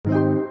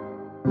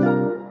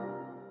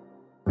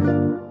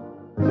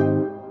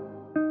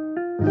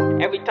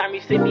Every time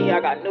you see me, I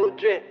got new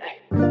drip. Ay.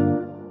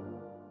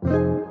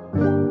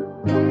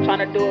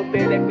 Tryna do a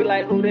bit, they be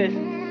like, who this?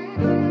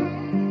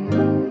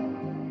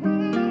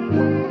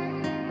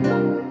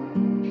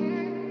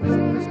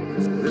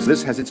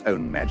 This has its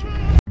own magic.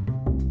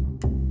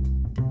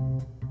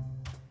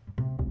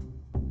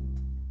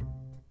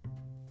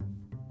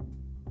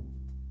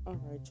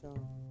 Alright, y'all.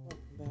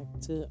 Welcome back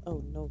to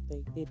Oh No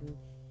They Didn't.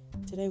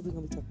 Today we're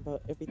gonna be talking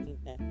about everything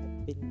that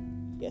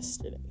happened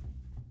yesterday.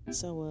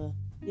 So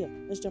yeah,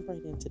 let's jump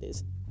right into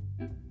this.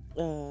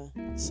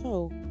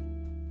 So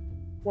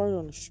word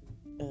on the street,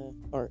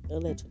 or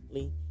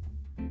allegedly,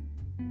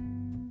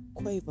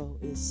 Quavo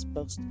is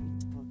supposed to be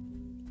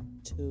talking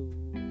to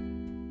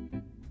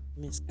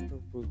Miss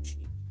Karrueche.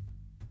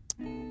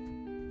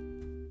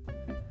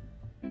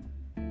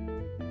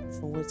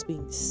 From what's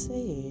being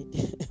said,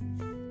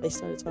 they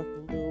started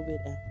talking a little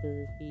bit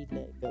after he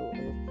let go of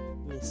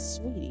Miss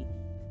Sweetie.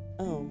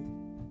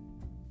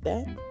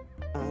 That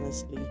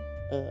honestly,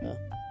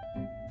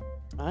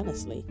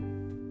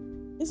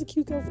 it's a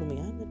cute couple to me.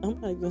 I'm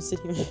not even gonna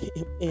sit here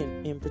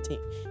and pretend.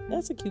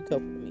 That's a cute couple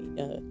to me.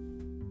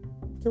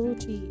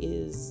 Karrueche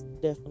is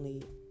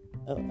definitely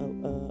a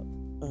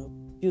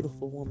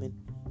beautiful woman,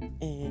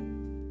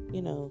 and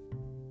you know,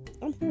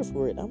 I'm here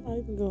for it. I'm not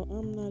even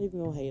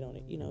gonna hate on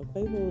it. You know,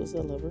 Quavo is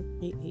a lover.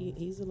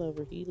 He's a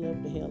lover. He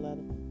loved the hell out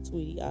of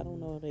Sweetie. I don't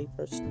know their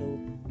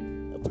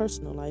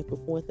personal life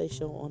before what they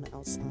show on the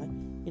outside.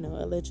 You know,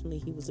 allegedly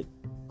he was a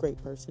great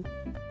person.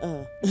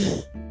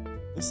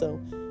 So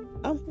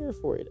I'm here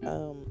for it.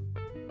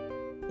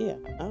 Yeah,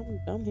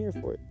 I'm here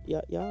for it.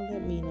 Y'all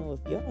let me know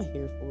if y'all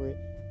here for it.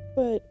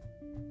 But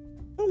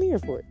I'm here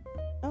for it.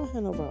 I don't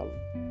have no problem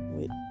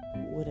with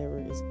whatever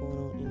is going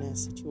on in that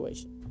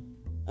situation.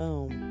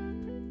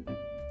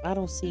 I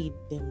don't see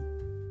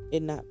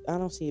I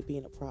don't see it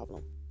being a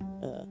problem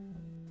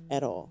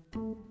at all.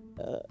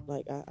 I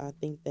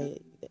think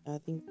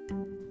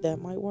that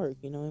might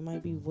work. You know, it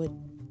might be what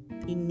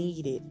he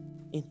needed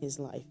in his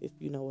life, if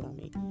you know what I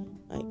mean.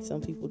 Like,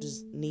 some people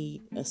just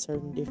need a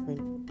certain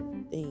different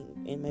thing,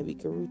 and maybe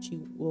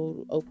Karrueche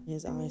will open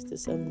his eyes to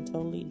something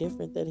totally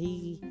different that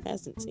he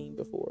hasn't seen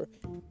before.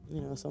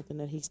 You know, something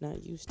that he's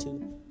not used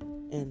to,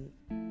 and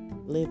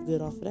live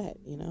good off of that.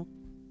 You know,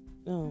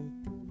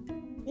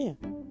 yeah,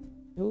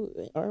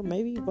 or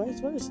maybe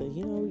vice versa.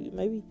 You know,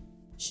 maybe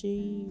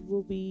she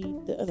will be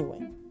the other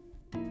way.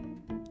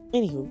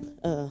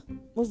 Anywho,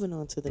 moving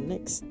on to the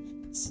next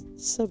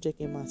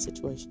subject in my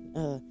situation.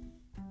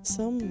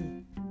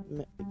 Some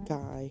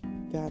guy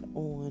got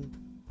on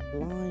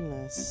line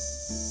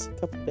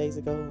couple of days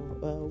ago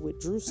with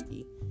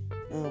Drewski,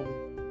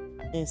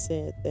 and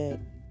said that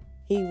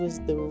he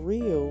was the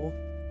real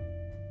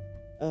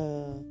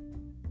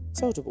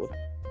Soulja Boy.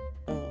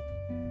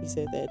 He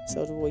said that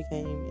Soulja Boy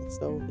came and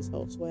stole his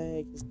whole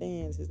swag, his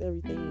dance, his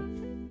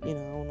everything. You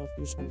know, I don't know if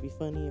he was trying to be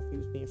funny, if he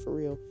was being for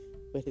real,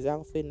 but his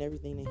outfit and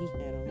everything that he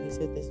had on, he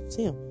said this was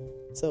him.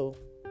 So,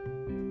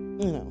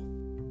 you know,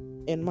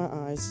 in my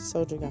eyes,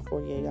 Soulja got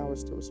 48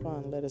 hours to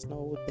respond and let us know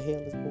what the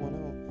hell is going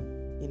on.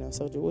 You know,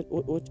 Soulja,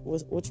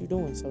 what you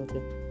doing, Soulja?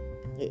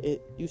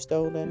 You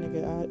stole that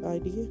nigga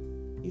idea?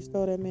 You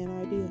stole that man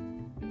idea?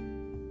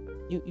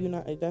 You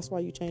not? That's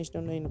why you changed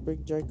your name to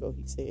Brick Draco.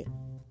 He said.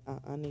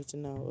 I need to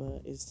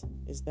know. Is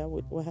that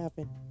what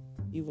happened?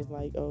 You was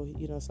like, oh,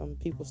 you know, some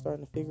people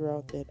starting to figure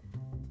out that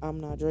I'm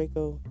not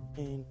Draco,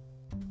 and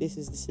this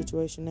is the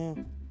situation now.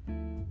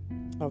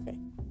 Okay,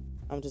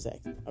 I'm just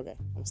asking. Okay,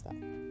 I'm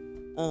stopping.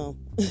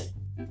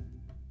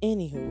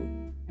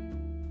 Anywho,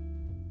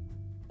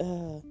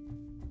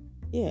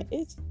 yeah,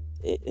 it's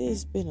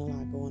been a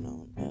lot going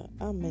on.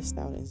 I missed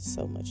out on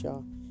so much,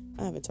 y'all.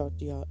 I haven't talked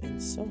to y'all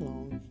in so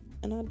long,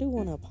 and I do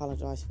want to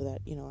apologize for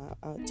that. You know,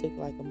 I took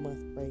like a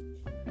month break,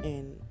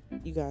 and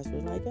you guys were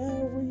like,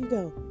 oh, where you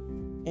go?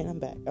 And I'm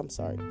back. I'm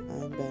sorry.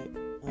 I'm back.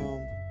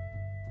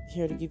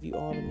 Here to give you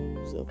all the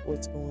news of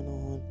what's going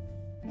on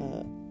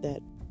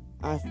that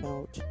I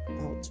found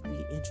out to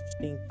be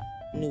interesting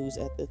news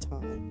at the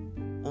time.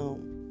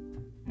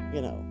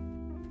 You know,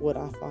 what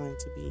I find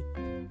to be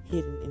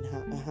hidden and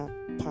hot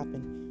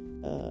popping.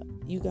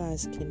 You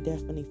guys can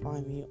definitely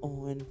find me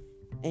on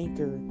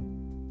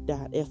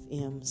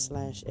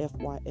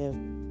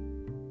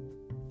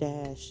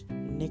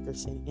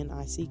anchor.fm/FYF-Nickerson,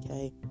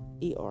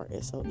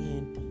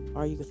 NICKERSON,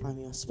 or you can find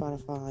me on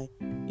Spotify.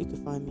 You can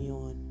find me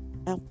on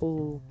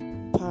Apple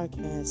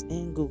Podcasts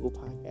and Google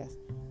Podcasts.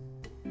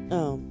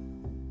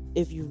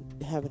 If you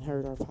haven't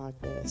heard our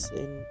podcast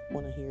and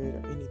want to hear it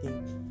or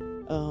anything,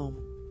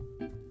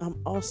 I'm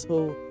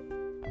also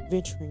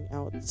venturing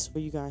out for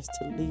you guys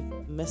to leave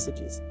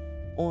messages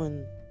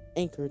on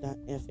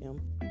anchor.fm.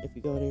 If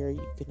you go there,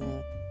 you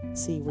can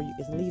see where you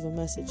can leave a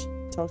message.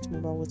 Talk to me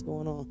about what's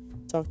going on.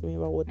 Talk to me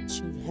about what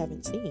you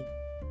haven't seen,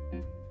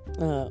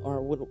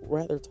 or would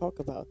rather talk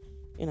about.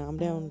 You know, I'm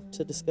down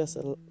to discuss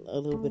a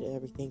little bit of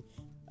everything.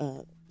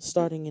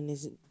 Starting in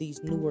these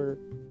newer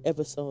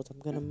episodes, I'm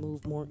gonna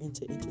move more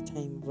into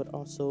entertainment, but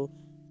also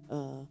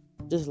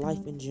just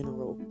life in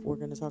general. We're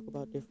gonna talk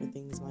about different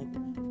things like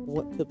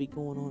what could be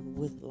going on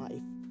with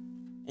life.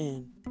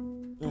 and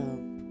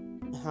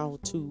how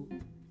to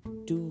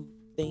do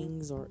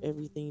things or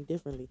everything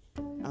differently.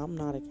 I'm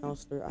not a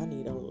counselor. I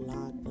need a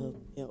lot of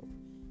help.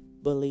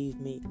 Believe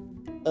me,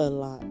 a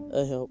lot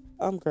of help.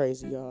 I'm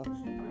crazy, y'all.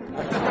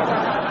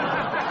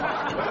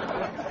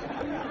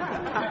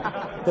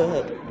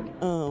 But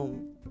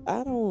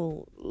I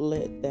don't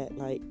let that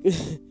like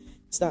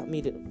stop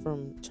me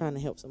from trying to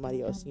help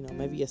somebody else.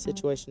 Maybe a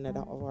situation that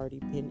I've already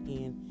been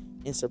in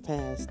and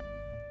surpassed,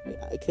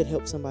 I could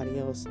help somebody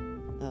else,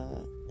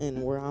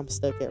 and where I'm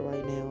stuck at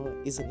right now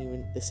isn't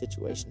even the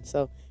situation.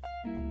 So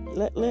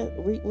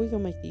we're gonna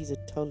make these a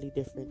totally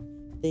different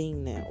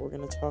thing now. We're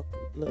gonna talk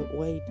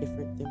way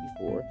different than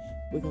before.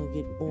 We're gonna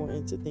get more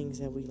into things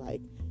that we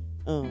like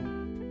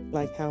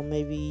how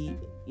maybe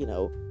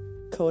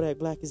Kodak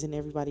Black is in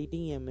everybody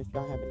DM. If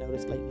y'all haven't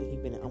noticed lately, he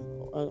been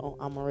on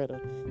Amaretta,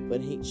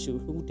 but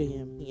who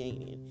damn he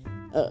ain't in.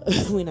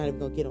 We're not even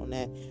gonna get on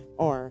that.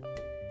 Or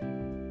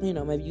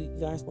maybe you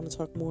guys want to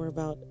talk more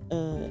about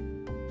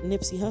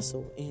Nipsey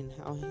Hussle and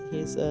how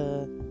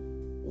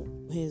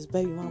his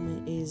baby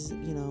mama is,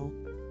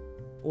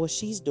 what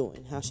she's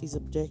doing, how she's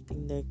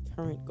objecting the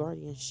current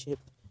guardianship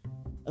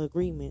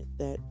agreement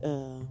that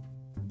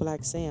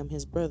Black Sam,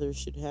 his brother,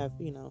 should have,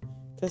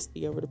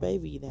 custody over the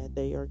baby, that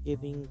they are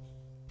giving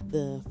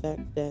the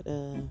fact that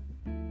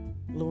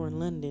Lauren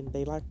London,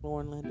 they like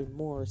Lauren London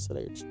more, so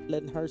they're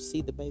letting her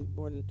see the baby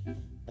more than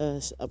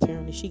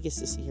apparently she gets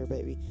to see her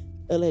baby.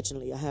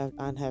 Allegedly, I have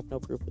no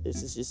proof of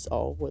this. It's just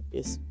all what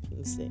is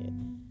being said.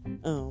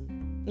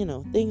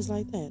 Things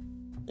like that.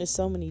 There's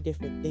so many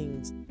different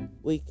things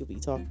we could be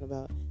talking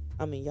about.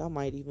 I mean, y'all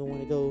might even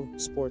want to go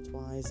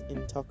sports-wise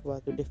and talk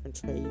about the different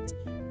trades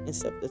and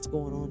stuff that's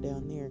going on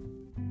down there.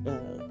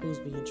 Who's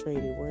being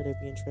traded, where they're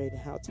being traded,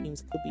 how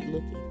teams could be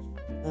looking.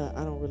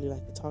 I don't really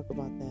like to talk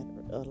about that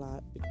a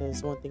lot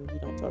because one thing we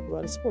don't talk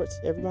about is sports.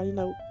 Everybody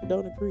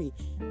don't agree,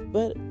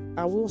 but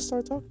I will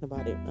start talking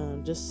about it.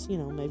 Just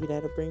maybe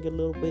that'll bring a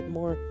little bit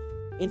more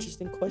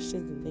interesting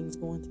questions and things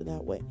going to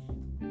that way.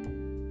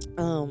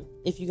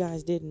 If you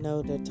guys didn't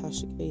know that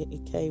Tasha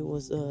K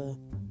was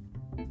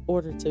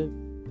ordered to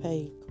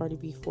pay Cardi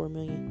B $4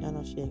 million. I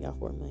know she ain't got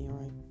 $4 million,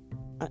 right?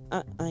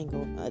 I ain't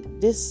gonna.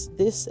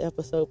 This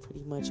episode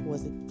pretty much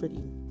wasn't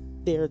pretty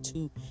there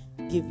to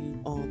give you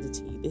all the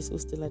tea. This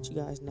was to let you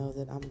guys know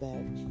that I'm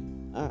back.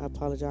 I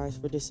apologize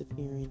for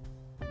disappearing.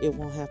 It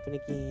won't happen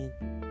again.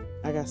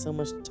 I got so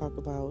much to talk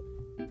about.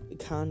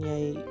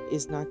 Kanye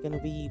is not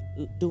gonna be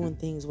doing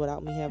things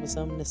without me having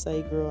something to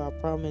say, girl. I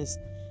promise.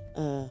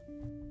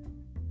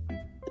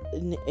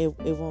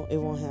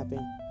 It won't happen.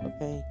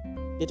 Okay.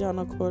 Did y'all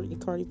know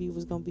Cardi B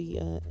was gonna be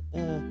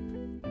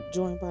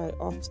joined by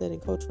Offset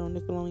and Culture on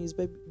Nickelodeon's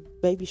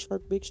Baby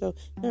Shark Big Show?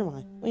 Never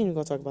mind. We ain't even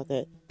gonna talk about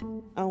that.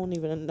 I don't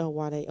even know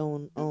why they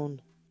own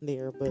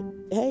there, but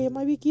hey, it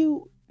might be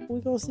cute. We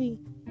gonna see.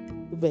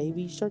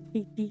 Baby Shark.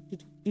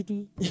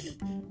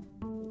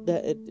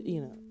 That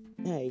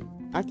hey,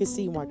 I can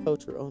see my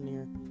Culture on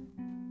there.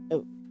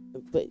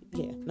 But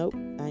yeah, nope.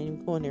 I ain't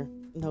even going there.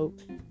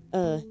 Nope.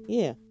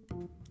 Yeah.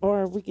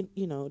 Or we can,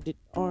 Brandy,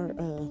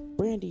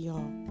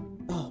 y'all.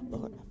 Oh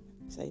Lord, I'm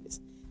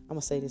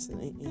gonna say this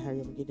and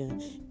hurry up and get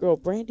done. Girl,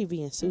 Brandy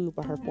being sued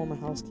by her former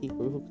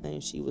housekeeper who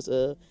claimed she was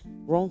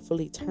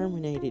wrongfully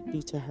terminated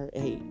due to her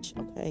age.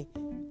 Okay,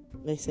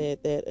 they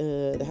said that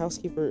the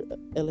housekeeper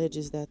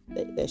alleges that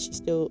she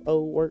still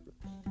owed work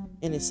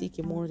and is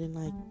seeking more than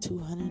like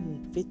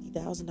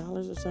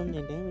 $250,000 or something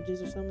in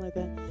damages or something like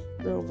that.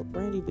 Girl,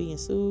 Brandy being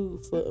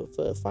sued for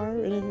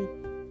firing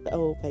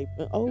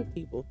the old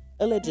people.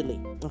 Allegedly.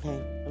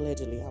 Okay,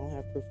 allegedly. I don't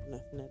have proof of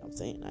nothing that I'm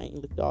saying. I ain't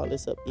looked all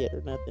this up yet or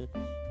nothing.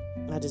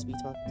 I just be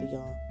talking to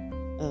y'all,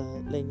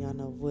 letting y'all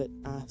know what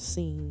I've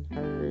seen,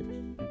 heard,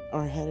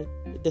 or had a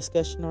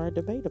discussion or a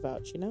debate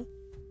about, just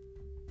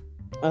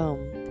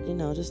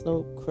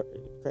little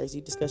crazy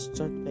discussions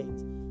or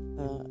debates.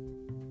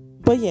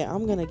 But yeah,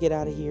 I'm gonna get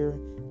out of here.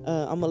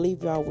 I'm gonna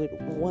leave y'all with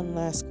one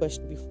last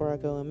question before I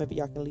go, and maybe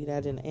y'all can leave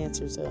that in the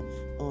answers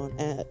on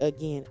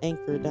again,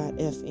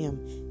 anchor.fm.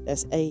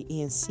 That's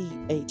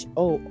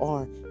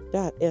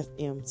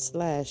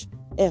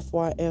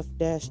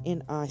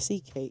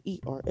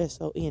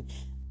anchor.fm/FYF-NICKERSON.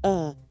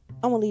 I'm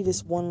gonna leave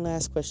this one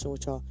last question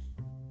with y'all.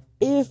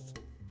 If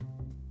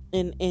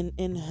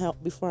and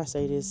help before I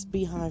say this,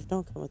 Beehive,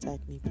 don't come attack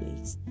me,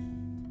 please.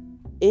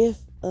 If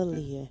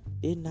Aaliyah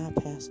did not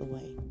pass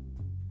away,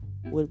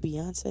 would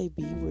Beyonce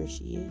be where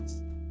she is?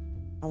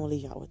 I'm gonna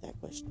leave y'all with that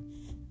question.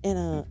 And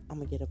I'm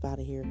gonna get up out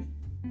of here.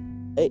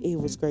 It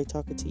was great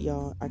talking to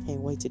y'all. I can't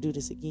wait to do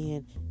this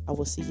again. I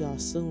will see y'all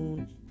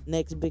soon.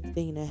 Next big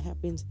thing that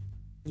happens,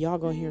 y'all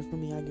gonna hear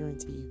from me, I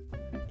guarantee you.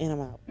 And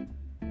I'm out.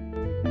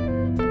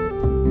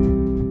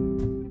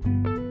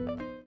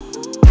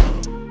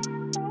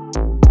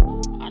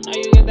 I know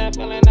you get that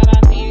feeling